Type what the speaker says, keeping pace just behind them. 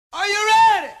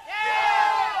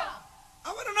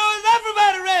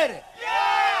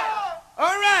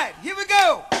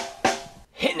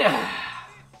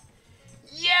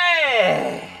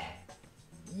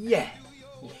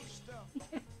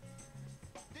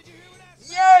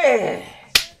Yeah!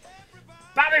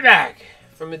 Bobby back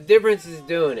from A Difference is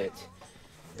Doing It.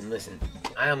 And listen,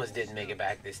 I almost didn't make it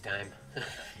back this time.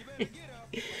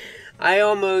 I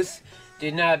almost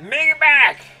did not make it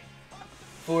back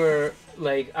for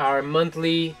like our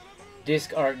monthly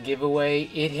disc art giveaway.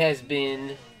 It has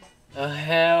been a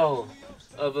hell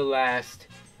of a last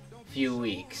few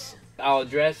weeks. I'll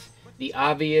address the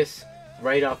obvious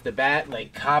right off the bat,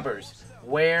 like Cobbers,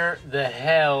 where the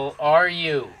hell are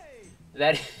you?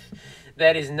 That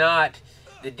is not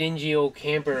the dingy old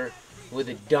camper with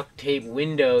a duct tape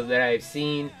window that I've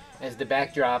seen as the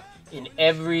backdrop in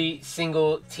every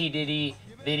single TDIDI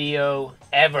video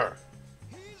ever.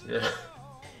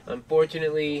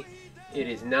 Unfortunately, it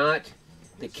is not.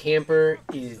 The camper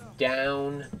is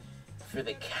down for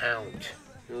the count.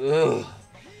 Ugh.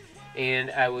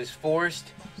 And I was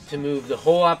forced to move the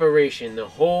whole operation, the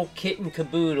whole kit and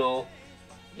caboodle,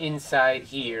 inside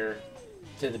here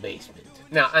to the basement.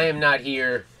 Now, I am not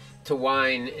here to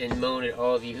whine and moan at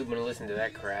all of you who want to listen to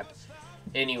that crap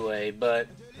anyway, but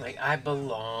like, I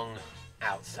belong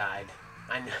outside.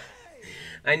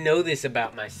 I know this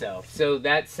about myself. So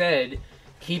that said,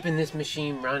 keeping this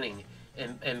machine running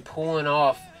and pulling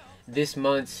off this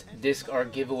month's disc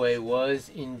art giveaway was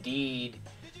indeed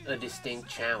a distinct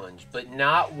challenge, but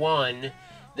not one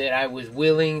that I was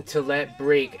willing to let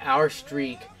break our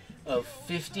streak of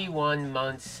 51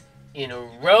 months in a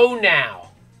row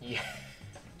now. Yeah.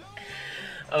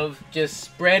 Of just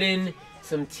spreading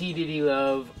some TDIDI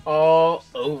love all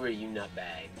over you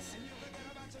nutbags.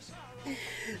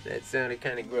 That sounded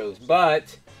kind of gross,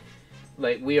 but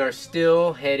like, we are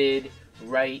still headed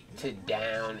right to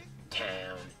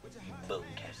downtown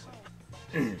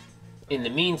Boomtown. In the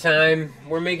meantime,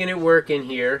 we're making it work in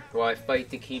here while I fight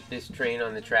to keep this train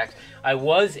on the tracks. I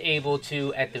was able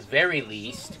to, at the very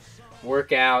least,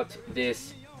 work out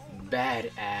this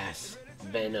badass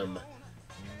Venom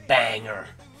banger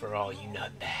for all you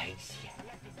nutbags.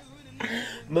 Yeah.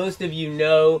 Most of you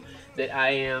know that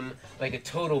I am like a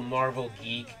total Marvel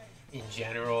geek in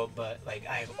general, but like,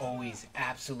 I've always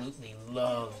absolutely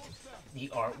loved the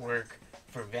artwork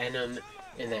for Venom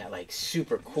and that like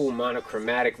super cool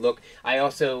monochromatic look. I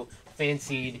also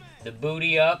fancied the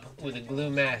booty up with a glue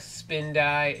mask spin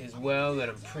die as well, that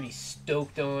I'm pretty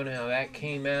stoked on how that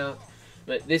came out.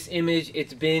 But this image,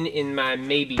 it's been in my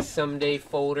maybe someday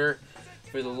folder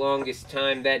for the longest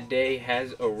time. That day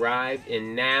has arrived,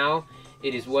 and now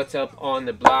it is what's up on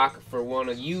the block for one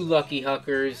of you lucky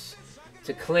huckers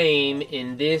to claim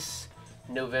in this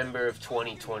November of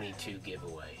 2022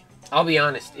 giveaway. I'll be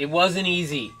honest, it wasn't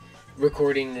easy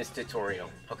recording this tutorial.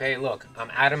 Okay, look,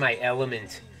 I'm out of my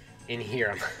element in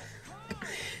here.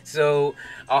 So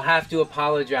I'll have to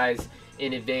apologize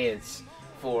in advance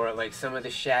for like some of the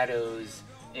shadows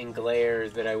and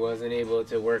glares that I wasn't able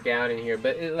to work out in here,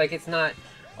 but it's not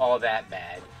all that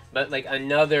bad. But like,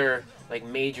 another like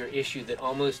major issue that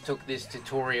almost took this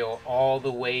tutorial all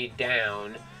the way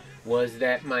down was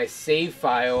that my save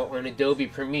file on Adobe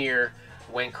Premiere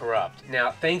went corrupt.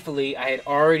 Now, thankfully, I had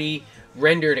already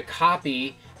rendered a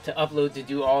copy to upload to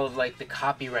do all of like the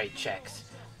copyright checks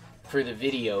for the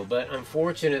video, but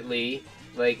unfortunately,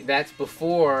 like, that's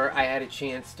before I had a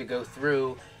chance to go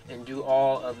through and do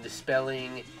all of the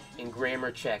spelling and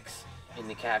grammar checks in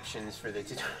the captions for the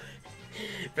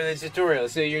tutorial.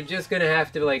 So you're just gonna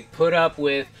have to like put up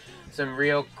with some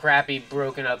real crappy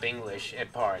broken up English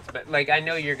at parts, but like, I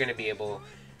know you're gonna be able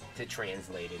to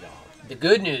translate it all. The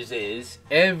good news is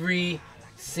every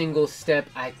single step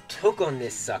I took on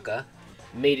this sucker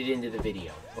made it into the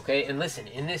video. Okay, and listen,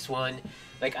 in this one,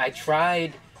 like, I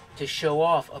tried to show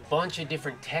off a bunch of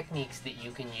different techniques that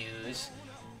you can use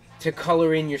to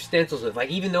color in your stencils with. Like,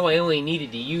 even though I only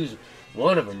needed to use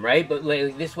one of them, right? But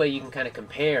like, this way you can kind of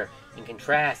compare and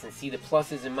contrast and see the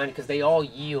pluses and minuses, because they all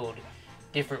yield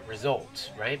different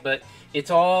results, right? But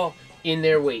it's all in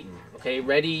there waiting, okay?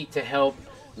 Ready to help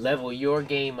level your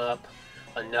game up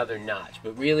another notch.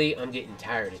 But really, I'm getting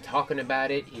tired of talking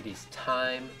about it. It is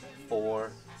time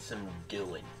for some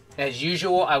doing. As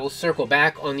usual, I will circle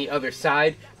back on the other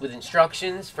side with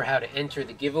instructions for how to enter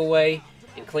the giveaway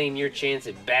and claim your chance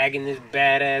at bagging this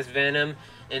badass Venom,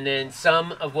 and then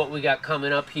some of what we got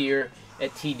coming up here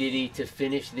at TDIDI to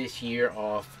finish this year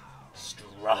off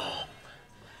strong.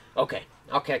 Okay,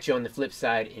 I'll catch you on the flip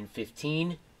side in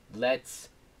 15. Let's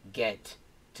get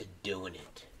to doing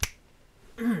it.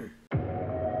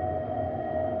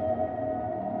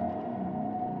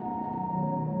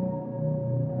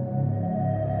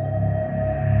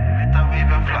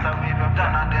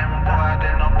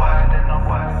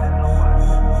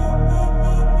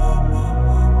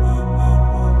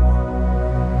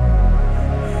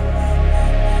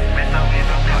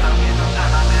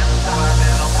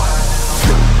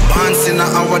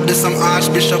 there's some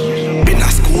archbishop. Been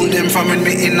a school them from when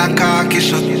me in a khaki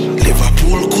shop.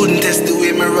 Liverpool couldn't test the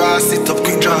way me raw sit up.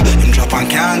 Quick draw, him drop and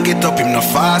can't get up. Him not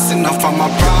fast enough for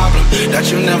my problem that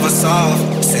you never solve.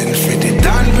 Send for the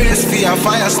Dan race for a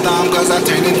firestorm, cause I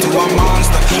turn into a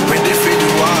monster. Ready for the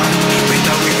war,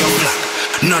 better with your flag.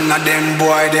 None of them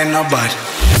boy, they no bad.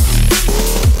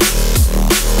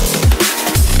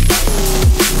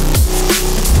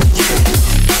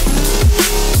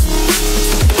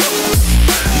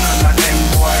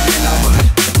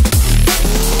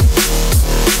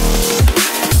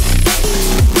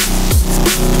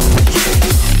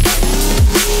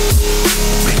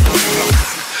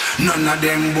 None of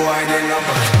them boy, they no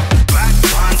bad. Bad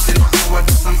pants in power,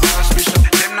 do some archbishop.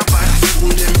 Them no bad.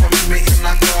 School them from me in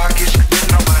a carkish. Them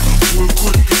no bad. School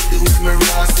couldn't test the way me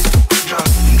raw sit up. Drop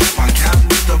and can't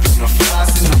beat up. No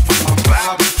fast enough for my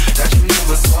Bible that you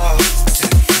never saw.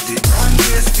 Send for the brand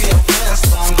race for your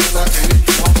firestorm, cause I turn it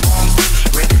to a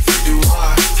monster. Ready for the war,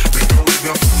 better with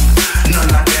your phone.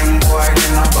 None of them boy,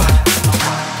 they no bad.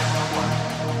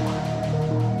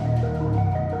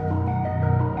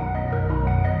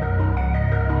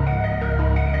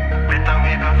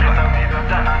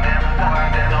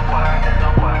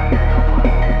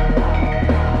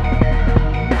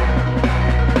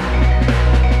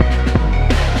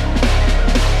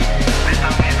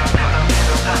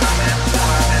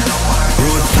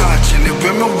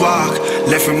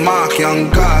 Left a mark, young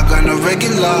gog on a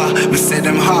regular. We say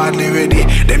them hardly ready.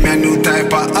 Them a new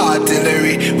type of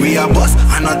artillery. We a boss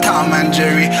and a Tom and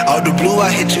Jerry. Out the blue I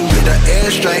hit you with an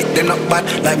airstrike. Them not bad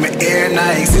like my air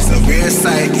Nikes. It's a rare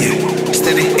sight, yeah.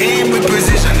 Steady aim with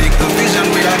precision. Equal vision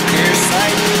with a clear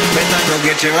sight. Better go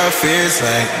get your affairs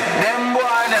right. Them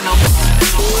boy, they no bad.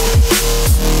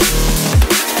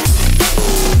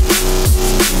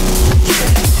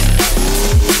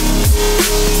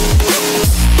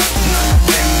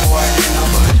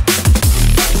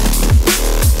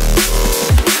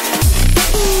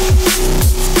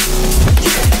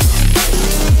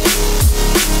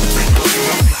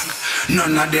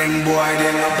 None of them boy,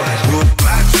 they no bad. Road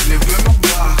back, live with my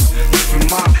bar. If we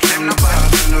mark, them no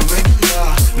bad. On the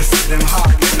regular, we see them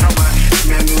hard, them no bad.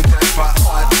 Me a new type of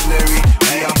artillery.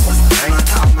 Me a bust, I'm a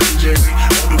Tom and Jerry.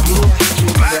 Out the blue,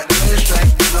 you better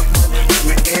airstrike. No bad,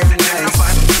 me air nice.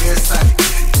 Clear sight,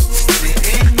 steady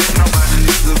aim, no bad.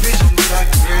 And it's the vision, we got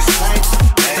clear sight.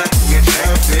 Better get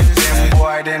your fit, them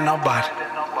boy, they no bad.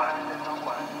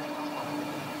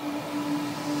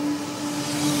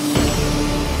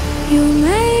 You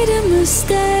made a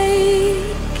mistake,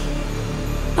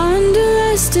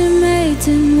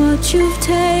 underestimating what you've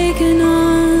taken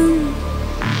on.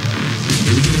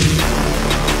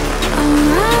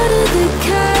 I'm out of the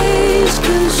cage,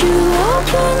 cause you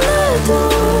opened the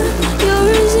door.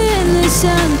 You're as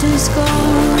innocent as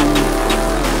gone.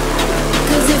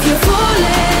 Cause if you're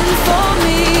falling for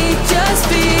me, just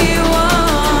be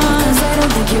one. Cause I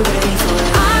don't think you're ready for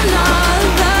it. I'm not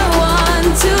the one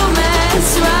to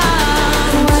mess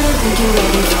around. You're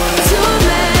ready for it. Too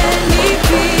many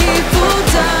people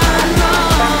done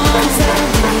wrong.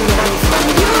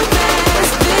 You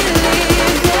best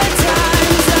believe that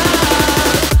time's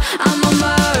up. I'm a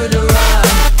murderer.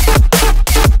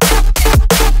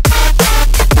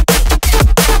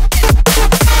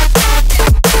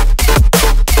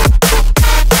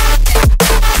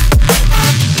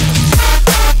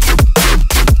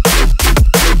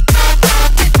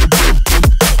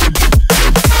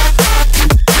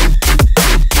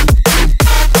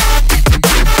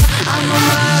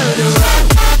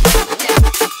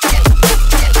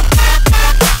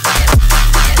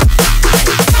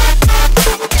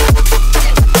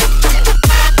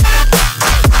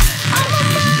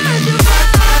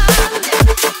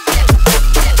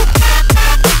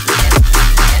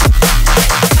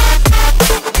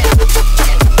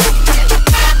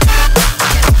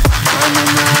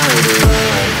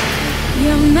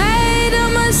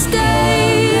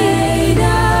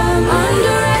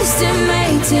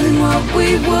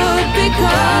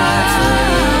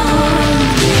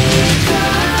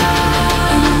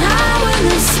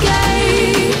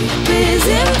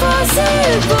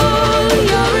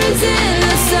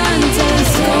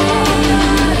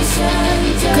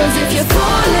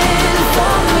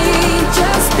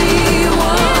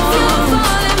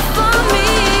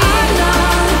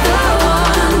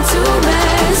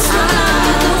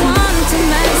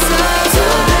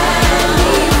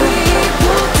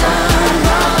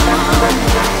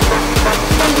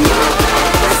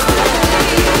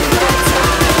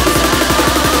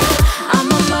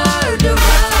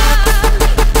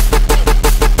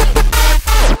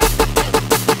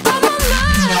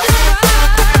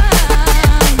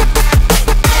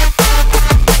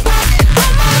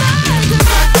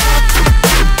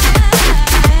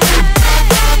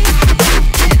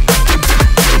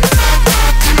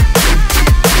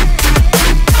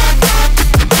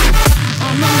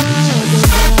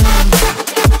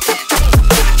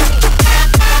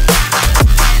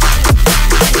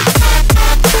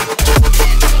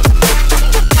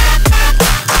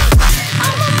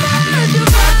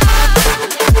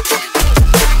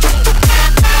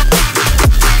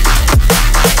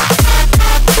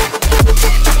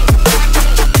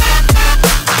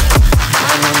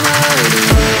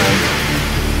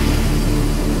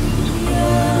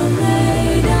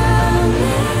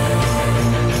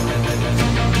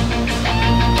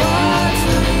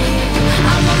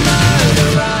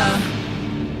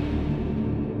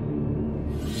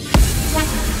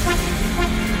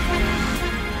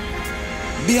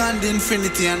 the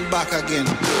infinity and back again.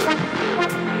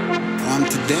 I'm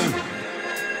to them.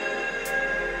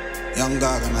 Young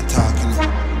dog and I talking.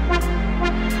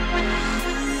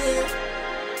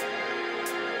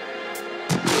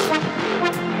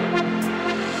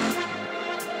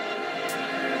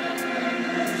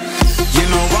 You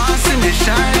know once in the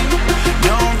shine,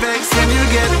 don't vex when you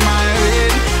get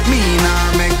married. Me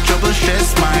nah make trouble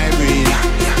stress my brain.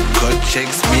 Cut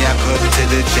checks me, I cut to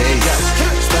the chase.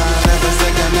 Start never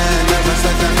second hand, never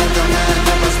second man,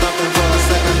 never stopping for a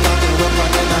second, talking up on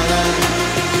the line.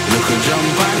 Look a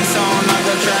jump and sound, I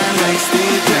go try and make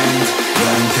statement.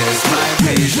 Don't test my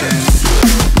patience.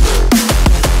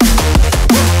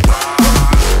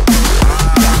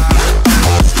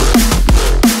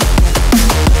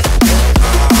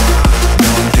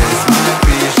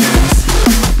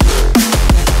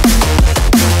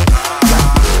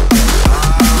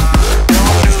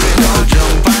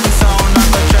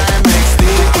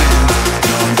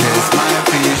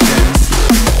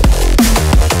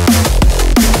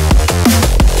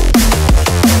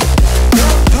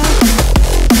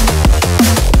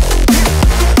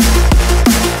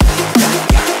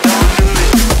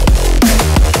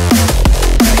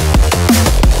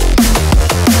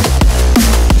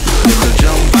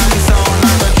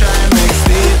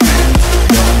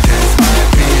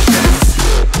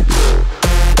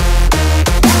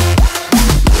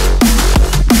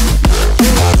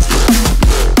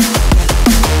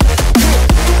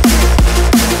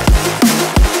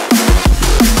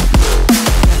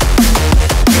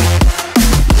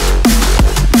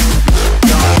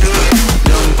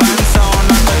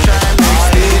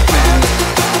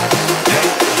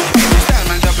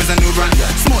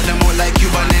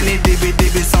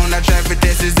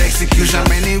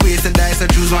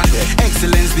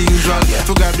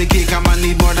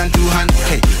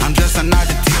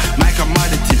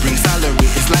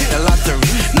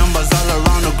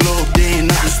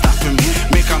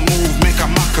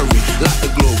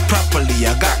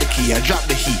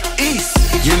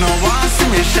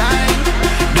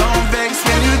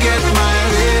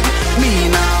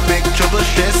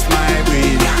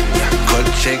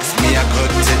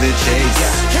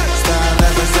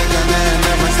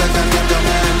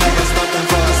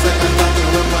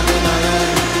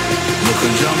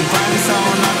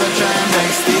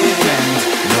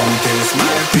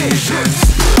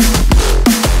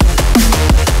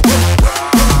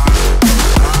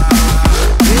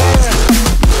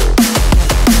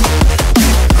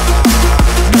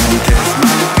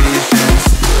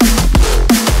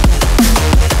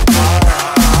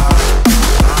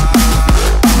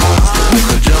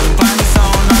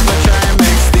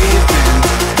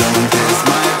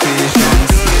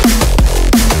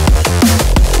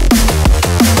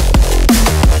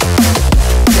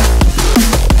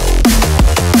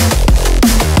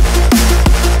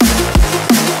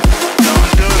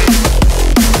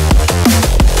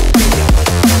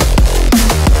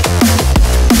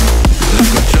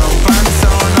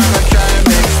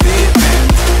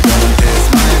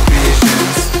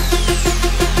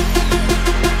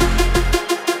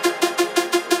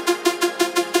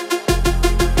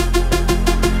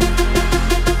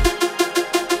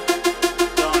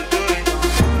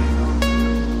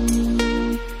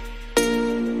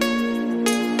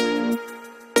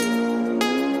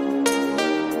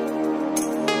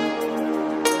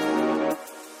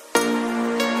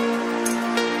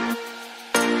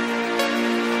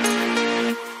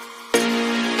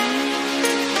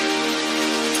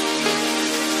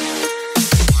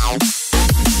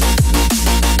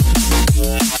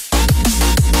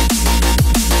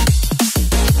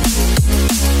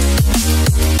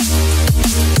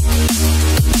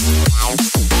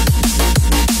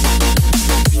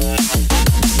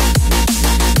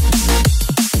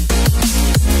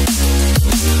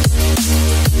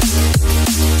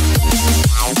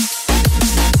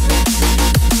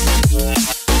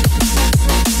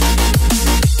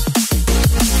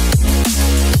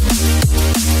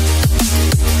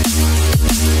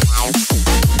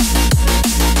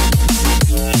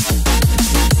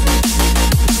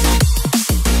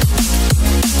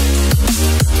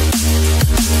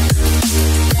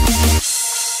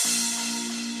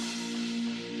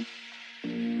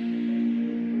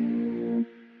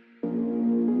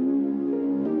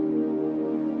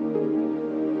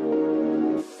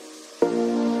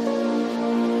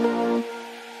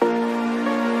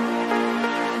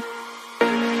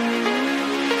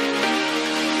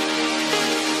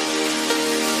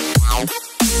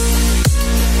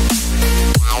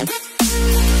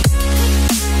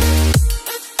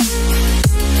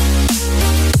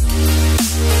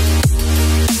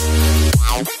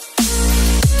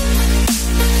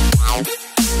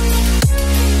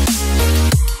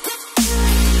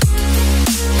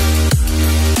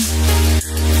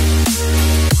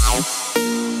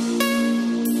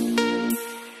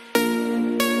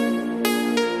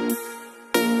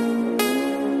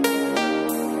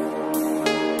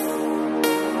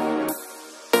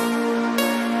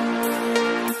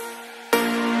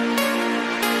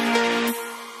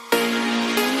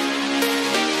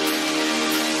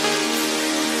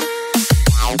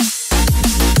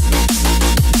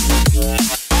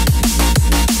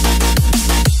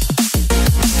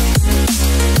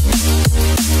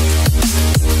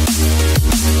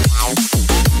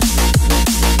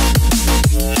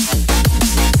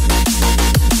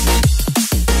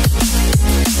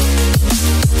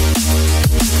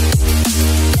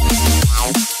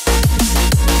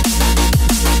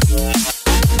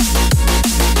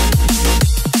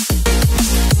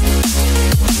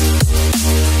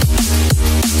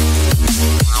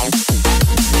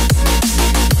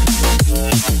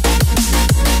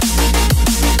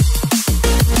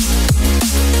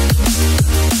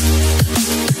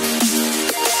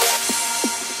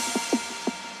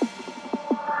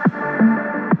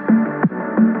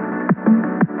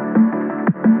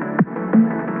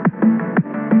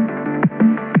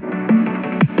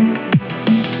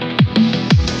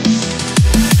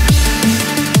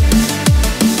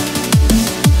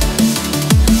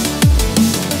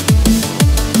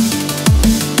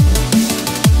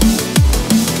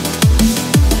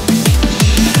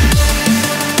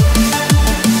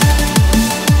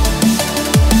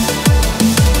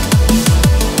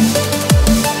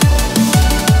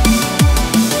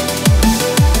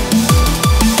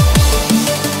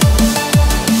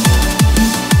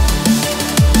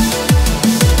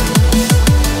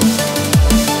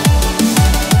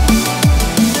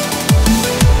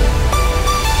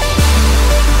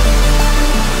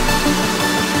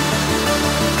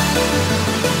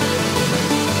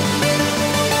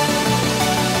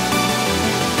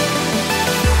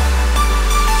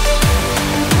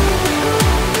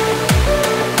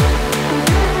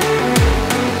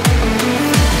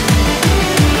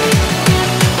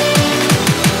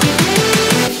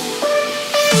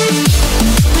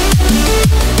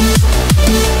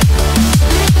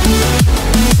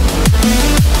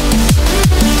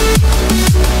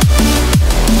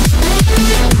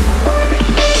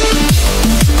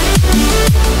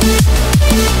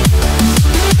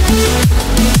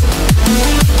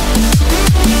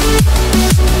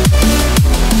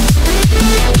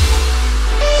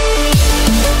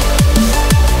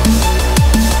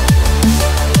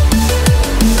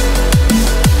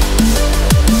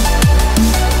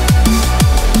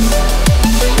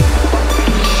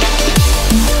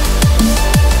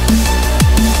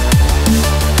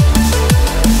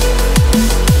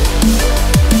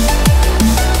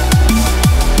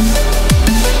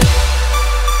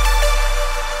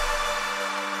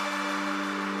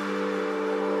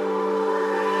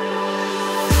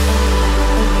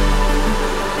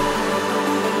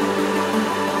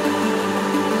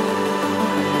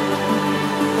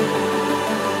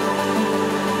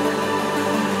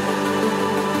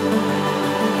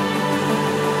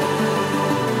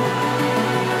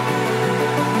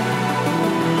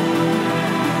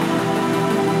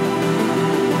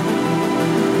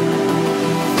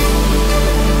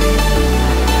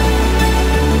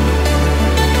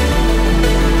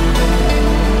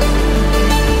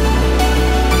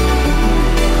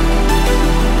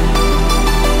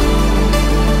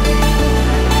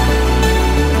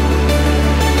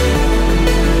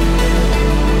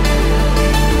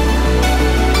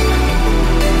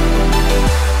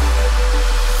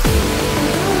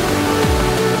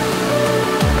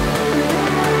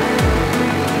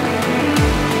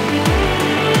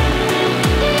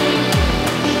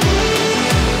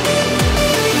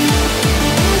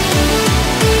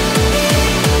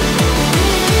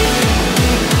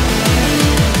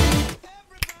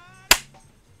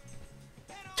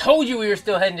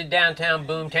 still heading to downtown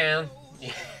Boomtown.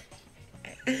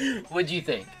 What'd you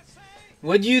think?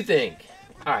 What'd you think?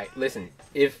 All right, listen.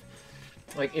 If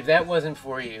that wasn't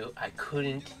for you, I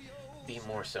couldn't be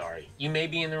more sorry. You may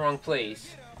be in the wrong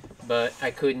place, but I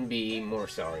couldn't be more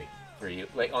sorry for you.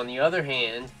 Like, on the other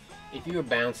hand, if you were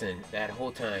bouncing that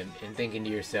whole time and thinking to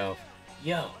yourself,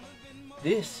 yo,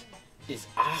 this is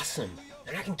awesome,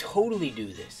 and I can totally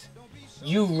do this.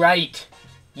 You right.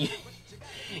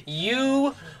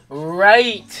 You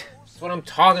right. That's what I'm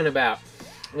talking about.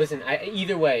 Listen,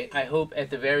 either way, I hope at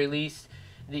the very least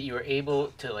that you were able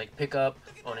to like pick up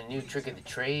on a new trick of the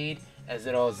trade as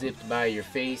it all zipped by your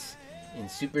face in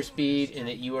super speed, and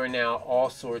that you are now all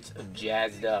sorts of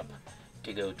jazzed up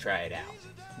to go try it out.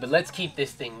 But let's keep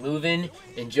this thing moving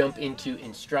and jump into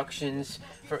instructions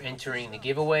for entering the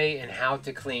giveaway and how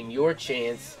to claim your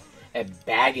chance at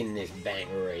bagging this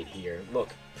banger right here. Look,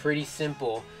 pretty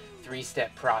simple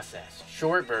 3-step process.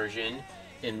 Short version: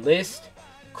 enlist,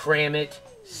 cram it,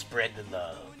 spread the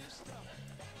love.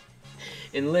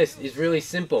 Enlist is really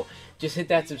simple. Just hit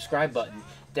that subscribe button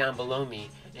down below me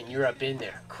and you're up in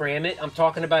there. Cram it, I'm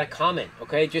talking about a comment,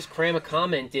 okay? Just cram a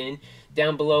comment in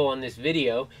down below on this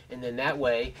video, and then that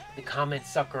way the comment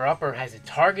sucker upper has a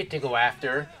target to go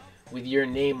after with your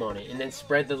name on it. And then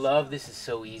spread the love. This is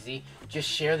so easy. Just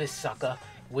share this sucker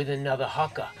with another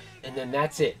hucker, and then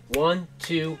that's it. 1,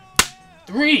 2,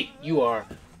 3. You are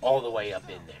all the way up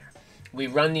in there. We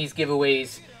run these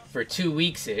giveaways for 2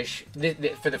 weeks-ish.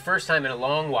 For the first time in a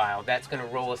long while, that's going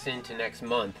to roll us into next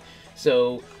month.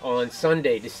 So on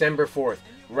Sunday, December 4th,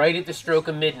 right at the stroke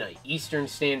of midnight, Eastern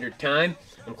Standard Time,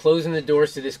 I'm closing the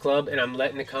doors to this club, and I'm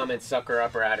letting the comment sucker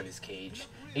upper out of his cage.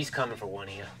 He's coming for one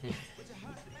of you.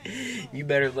 You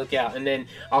better look out. And then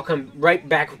I'll come right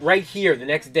back right here the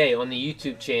next day on the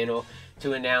YouTube channel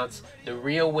to announce the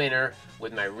real winner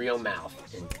with my real mouth.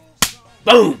 And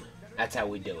boom! That's how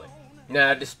we do it.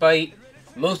 Now, despite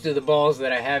most of the balls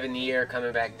that I have in the air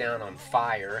coming back down on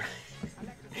fire,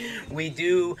 we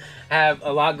do have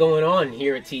a lot going on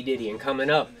here at TDIDI and coming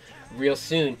up real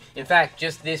soon. In fact,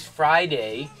 just this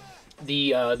Friday,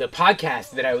 the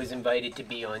podcast that I was invited to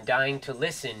be on, Dying to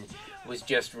Listen, was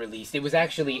just released. It was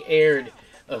actually aired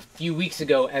a few weeks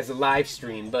ago as a live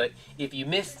stream, but if you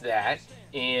missed that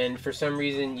and for some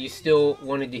reason you still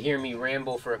wanted to hear me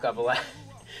ramble for a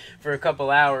couple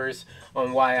hours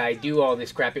on why I do all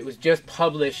this crap, it was just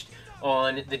published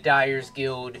on the Dyers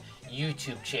Guild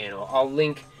YouTube channel. I'll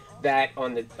link that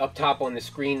on the up top on the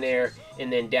screen there,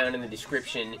 and then down in the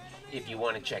description if you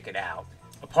want to check it out.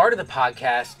 A part of the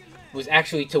podcast was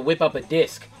actually to whip up a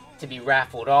disc to be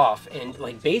raffled off, and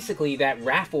like basically that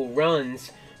raffle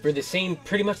runs for the same,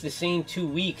 pretty much the same 2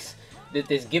 weeks that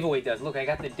this giveaway does. Look, I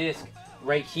got the disc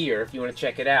right here if you want to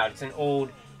check it out. It's an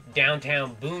old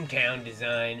downtown Boomtown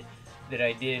design that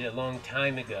I did a long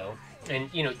time ago. And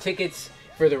you know, tickets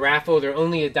for the raffle, they're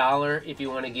only $1 if you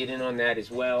want to get in on that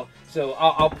as well. So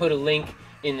I'll put a link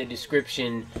in the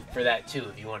description for that too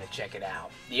if you want to check it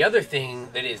out. The other thing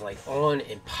that is like on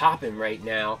and popping right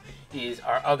now is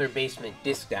our other basement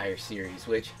disc dyer series,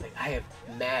 which like, I have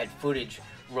mad footage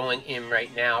rolling in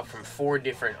right now from 4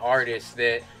 different artists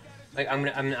that like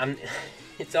I'm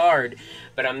it's hard,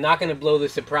 but I'm not gonna blow the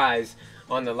surprise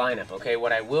on the lineup. Okay,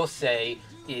 what I will say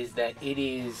is that it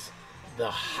is the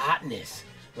hotness,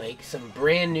 like some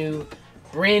brand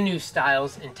new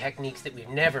styles and techniques that we've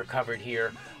never covered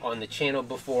here on the channel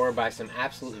before by some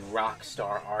absolutely rock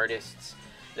star artists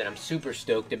that I'm super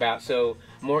stoked about. So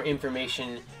more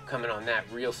information coming on that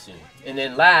real soon. And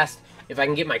then last, if I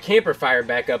can get my camper fire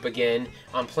back up again,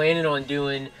 I'm planning on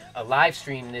doing a live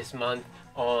stream this month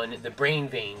on the brain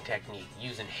vein technique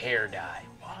using hair dye.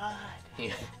 What?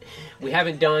 Yeah. We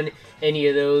haven't done any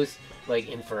of those like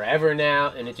in forever now,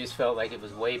 and it just felt like it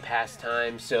was way past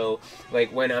time. So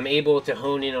like when I'm able to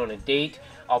hone in on a date,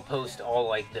 I'll post all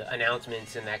like the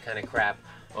announcements and that kind of crap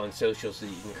on social so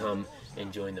you can come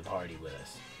and join the party with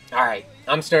us. Alright,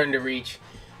 I'm starting to reach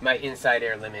my inside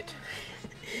air limit.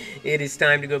 It is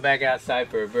time to go back outside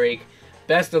for a break.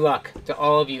 Best of luck to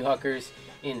all of you huckers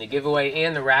in the giveaway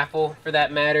and the raffle for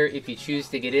that matter if you choose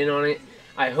to get in on it.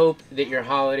 I hope that your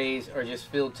holidays are just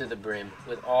filled to the brim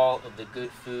with all of the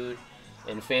good food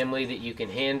and family that you can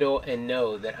handle, and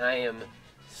know that I am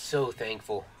so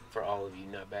thankful for all of you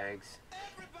nutbags.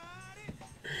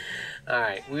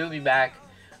 Alright, we'll be back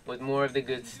with more of the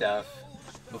good stuff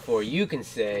before you can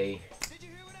say,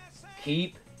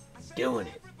 keep doing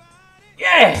it.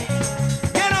 Yeah!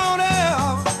 Get on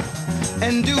out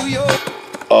and do your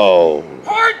Oh.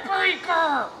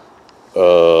 Heartbreaker!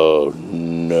 Oh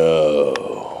no.